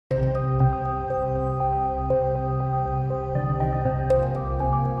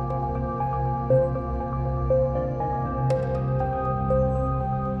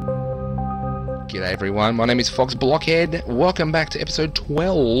G'day everyone, my name is FoxBlockhead. Welcome back to episode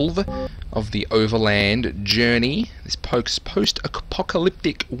 12 of the Overland journey. This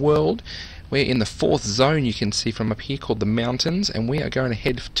post-apocalyptic world. We're in the 4th zone, you can see from up here, called the mountains, and we are going to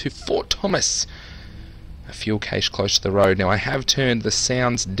head to Fort Thomas. A fuel cache close to the road. Now I have turned the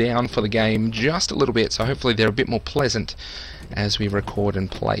sounds down for the game just a little bit, so hopefully they're a bit more pleasant as we record and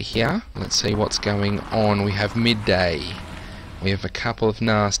play here. Let's see what's going on. We have midday. We have a couple of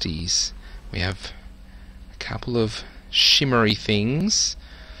nasties. We have a couple of shimmery things.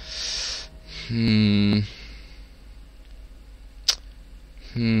 You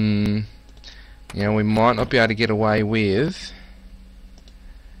know, we might not be able to get away with...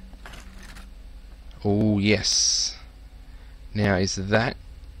 Oh, yes. Now, is that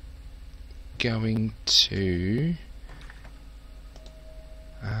going to...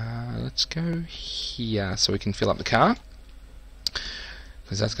 let's go here so we can fill up the car,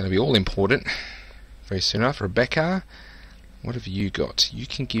 because that's going to be all important very soon enough. Rebecca, what have you got? You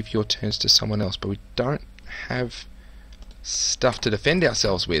can give your turns to someone else, but we don't have stuff to defend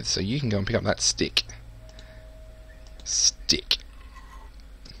ourselves with, so you can go and pick up that stick.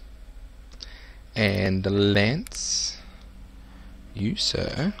 And Lance, you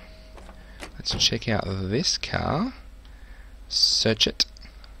sir, let's check out this car, search it,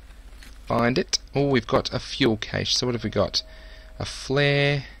 find it. Oh, we've got a fuel cache, so what have we got? A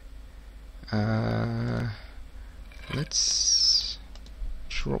flare. Let's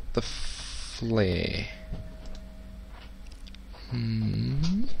drop the flare.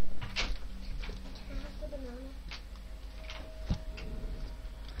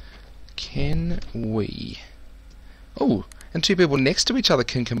 Can we? Oh, and two people next to each other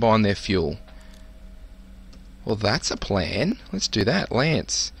can combine their fuel. Well, that's a plan. Let's do that.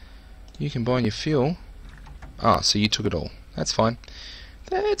 Lance, you combine your fuel. Ah, so you took it all. That's fine.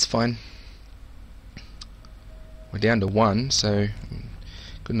 That's fine. We're down to 1, so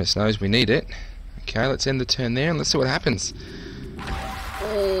goodness knows we need it. Okay, let's end the turn there and let's see what happens.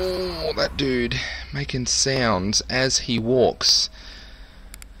 Oh, that dude making sounds as he walks.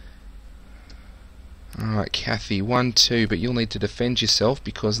 Alright, Kathy, 1, 2, but you'll need to defend yourself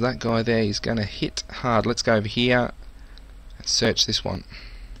because that guy there is going to hit hard. Let's go over here and search this one.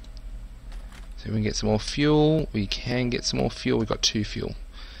 So we can get some more fuel. We can get some more fuel. We've got 2 fuel.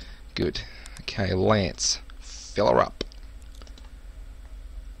 Good. Okay, Lance, fill her up.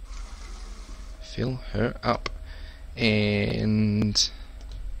 Fill her up. And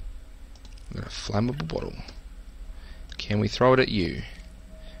we've got a flammable bottle. Can we throw it at you?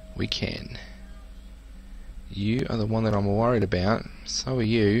 We can. You are the one that I'm worried about. So are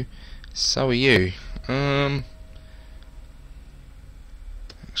you. So are you.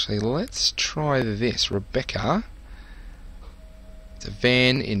 Actually, let's try this. Rebecca. The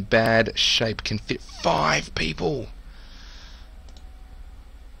van in bad shape can fit 5 people.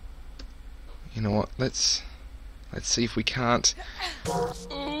 You know what? Let's see if we can't.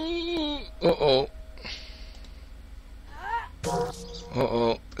 Uh-oh.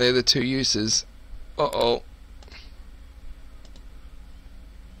 Uh-oh. They're the 2 uses. Uh-oh.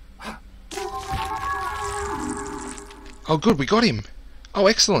 Oh, good. We got him. Oh,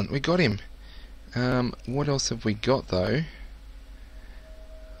 excellent, we got him. What else have we got, though?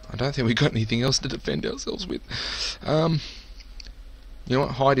 I don't think we got anything else to defend ourselves with. You know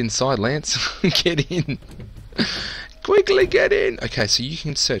what? Hide inside, Lance. Get in. Quickly get in. Okay, so you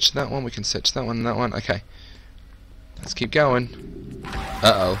can search that one. We can search that one and that one. Okay. Let's keep going.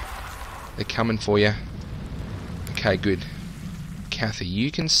 Uh-oh. They're coming for you. Okay, good. Kathy,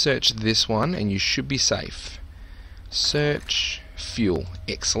 you can search this one and you should be safe. Search fuel.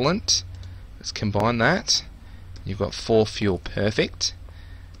 Excellent. Let's combine that. You've got 4 fuel. Perfect.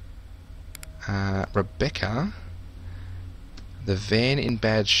 Rebecca, the van in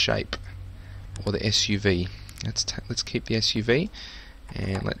bad shape, or the SUV. Let's keep the SUV,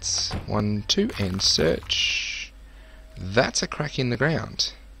 and let's 1, 2, and search. That's a crack in the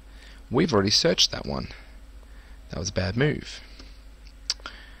ground. We've already searched that one. That was a bad move.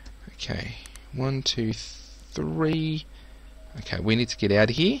 Okay, 1, 2, 3. Okay, we need to get out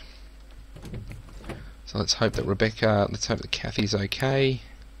of here. So let's hope that let's hope that Kathy's okay.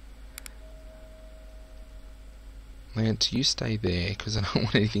 Lance, you stay there, because I don't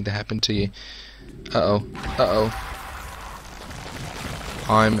want anything to happen to you. Uh-oh, uh-oh.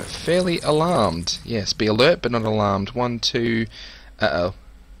 I'm fairly alarmed. Yes, be alert, but not alarmed. 1, 2, uh-oh.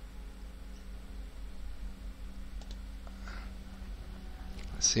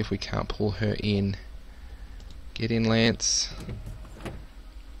 Let's see if we can't pull her in. Get in, Lance.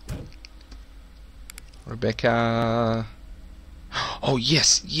 Rebecca. Oh,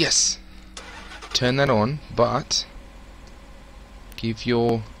 yes, yes. turn that on, but give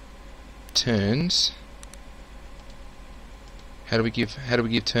your turns. How do we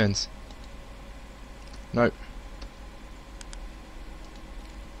give turns? Nope.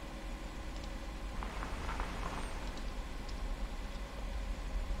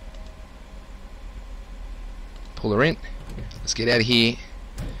 Pull her in. Let's get out of here.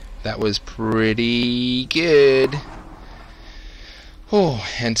 That was pretty good. Oh,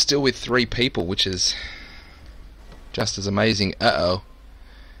 and still with 3 people, which is just as amazing. Uh-oh.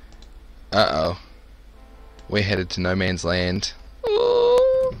 Uh-oh. We're headed to no man's land.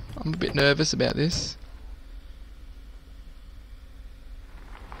 Oh, I'm a bit nervous about this.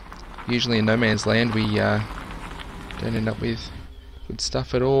 Usually in no man's land we don't end up with good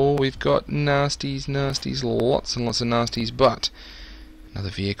stuff at all. We've got nasties, lots and lots of nasties, but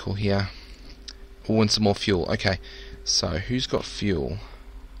another vehicle here. Oh, and some more fuel. Okay, so who's got fuel?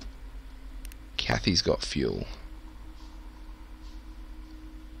 Kathy's got fuel.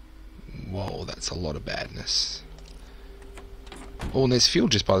 Whoa, that's a lot of badness. Oh, and there's fuel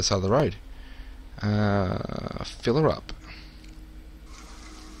just by the side of the road. Fill her up.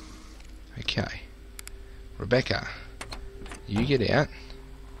 Okay. Rebecca, you get out.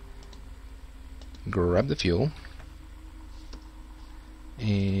 Grab the fuel.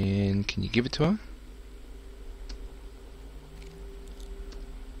 And can you give it to her?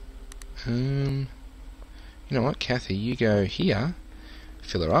 You know what, Kathy, you go here.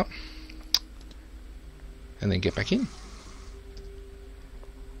 Fill her up. And then get back in.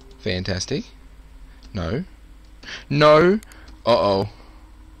 Fantastic. No. No! Uh-oh.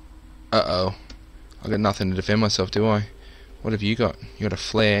 Uh-oh. I've got nothing to defend myself, do I? What have you got? You got a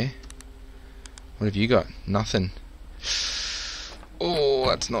flare. What have you got? Nothing. Oh,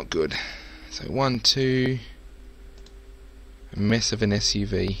 that's not good. So 1, 2. A mess of an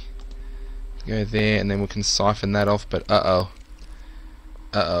SUV. Go there, and then we can siphon that off, but uh-oh.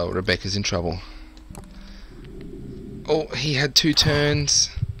 Uh-oh, Rebecca's in trouble. Oh, he had 2 turns.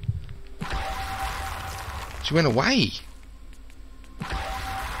 She went away.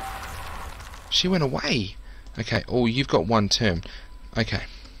 She went away. Okay, oh, you've got 1 turn. Okay.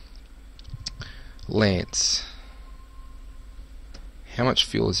 Lance. How much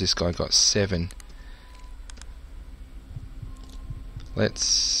fuel has this guy got? 7.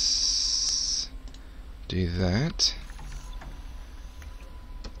 Let's do that.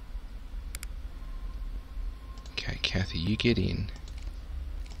 Okay, Kathy, you get in.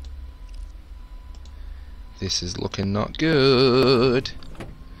 This is looking not good.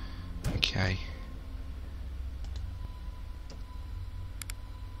 Okay.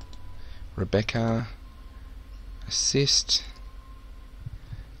 Rebecca, assist.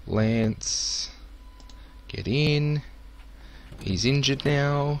 Lance, get in. He's injured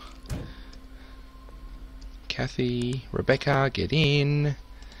now. Kathy, Rebecca, get in.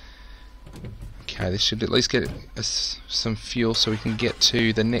 Okay, this should at least get us some fuel so we can get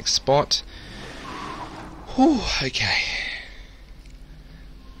to the next spot. Whew, okay.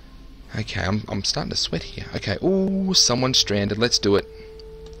 Okay, I'm starting to sweat here. Okay, ooh, someone's stranded. Let's do it.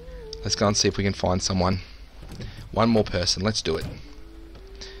 Let's go and see if we can find someone. One more person. Let's do it.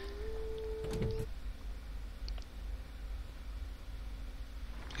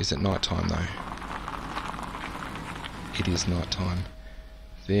 Is it night time though? It is night time.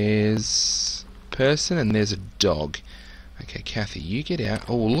 There's a person and there's a dog. Okay, Kathy, you get out.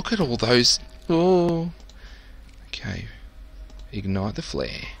 Oh, look at all those. Oh. Okay. Ignite the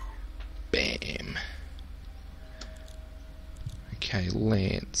flare. Bam. Okay,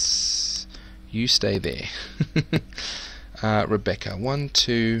 Lance, you stay there. Rebecca, 1,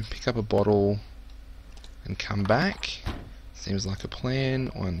 2, pick up a bottle and come back. Seems like a plan.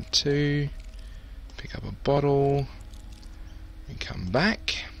 1, 2, pick up a bottle and come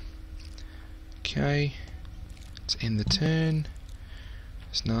back. Okay, let's end the turn.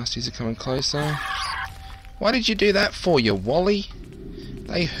 Those nasties are coming closer. Why did you do that for, you Wally?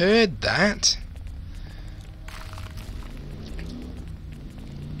 They heard that.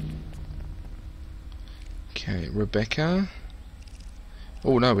 Okay, Rebecca.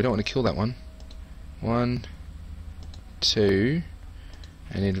 Oh no, we don't want to kill that one. 1, 2,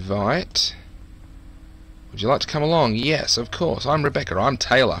 and invite. Would you like to come along? Yes, of course. I'm Rebecca. I'm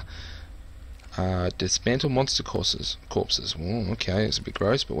Taylor. Dismantle monster corpses. Oh, okay, it's a bit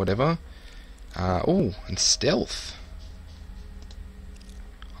gross, but whatever. Oh, and stealth.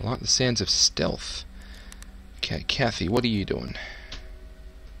 I like the sounds of stealth. Okay, Kathy, what are you doing?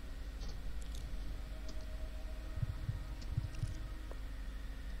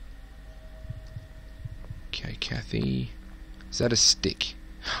 Okay, Kathy. Is that a stick?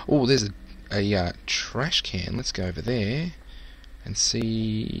 Oh, there's a trash can. Let's go over there and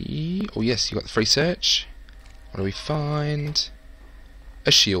see. Oh yes, you got the free search. What do we find?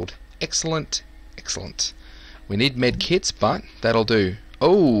 A shield. Excellent, excellent. We need med kits, but that'll do.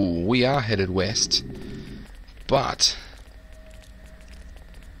 Oh, we are headed west, but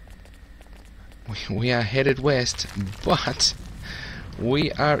we are headed west, but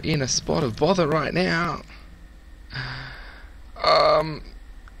we are in a spot of bother right now.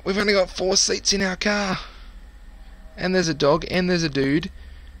 We've only got 4 seats in our car, and there's a dog, and there's a dude.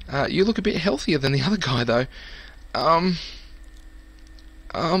 You look a bit healthier than the other guy, though.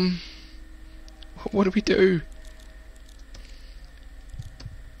 What do we do?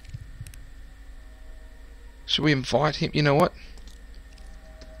 Should we invite him? You know what?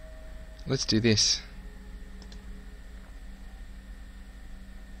 Let's do this.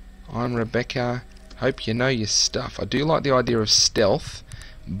 I'm Rebecca. Hope you know your stuff. I do like the idea of stealth,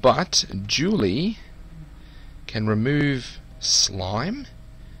 but Julie can remove slime,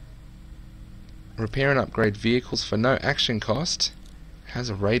 repair and upgrade vehicles for no action cost, has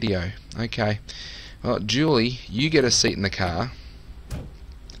a radio. Okay. Well, Julie, you get a seat in the car.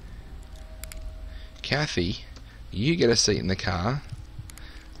 Kathy, you get a seat in the car.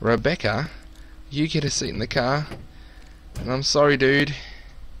 Rebecca, you get a seat in the car. And I'm sorry, dude.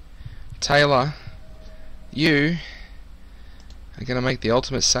 Taylor, you are going to make the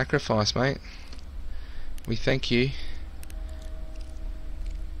ultimate sacrifice, mate. We thank you.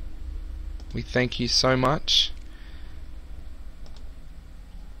 We thank you so much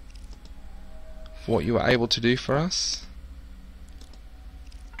for what you were able to do for us.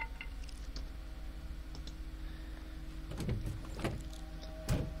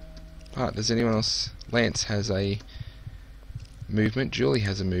 Alright, does anyone else? Lance has a movement. Julie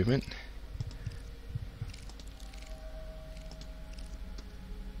has a movement.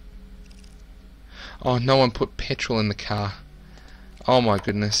 Oh, no one put petrol in the car. Oh my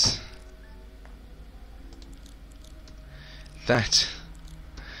goodness. That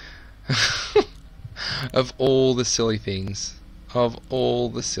of all the silly things. Of all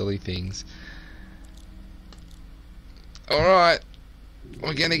the silly things. Alright.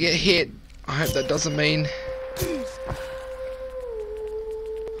 We're gonna get hit. I hope that doesn't mean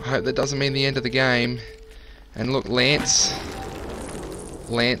the end of the game. And look, Lance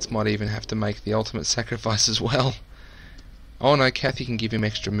might even have to make the ultimate sacrifice as well. Oh no, Kathy can give him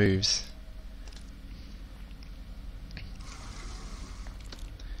extra moves.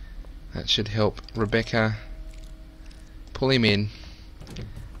 That should help. Rebecca, pull him in.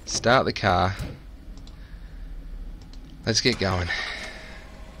 Start the car. Let's get going.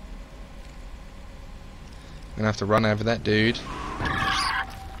 I'm gonna have to run over that dude.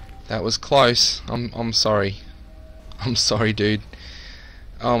 That was close. I'm sorry. I'm sorry, dude.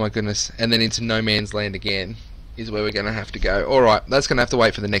 Oh my goodness. And then into no man's land again is where we're gonna have to go. Alright, that's gonna have to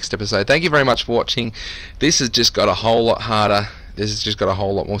wait for the next episode. Thank you very much for watching. This has just got a whole lot harder. This has just got a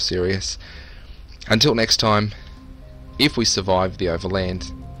whole lot more serious. Until next time, if we survive the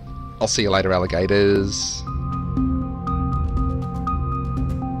Overland, I'll see you later, alligators.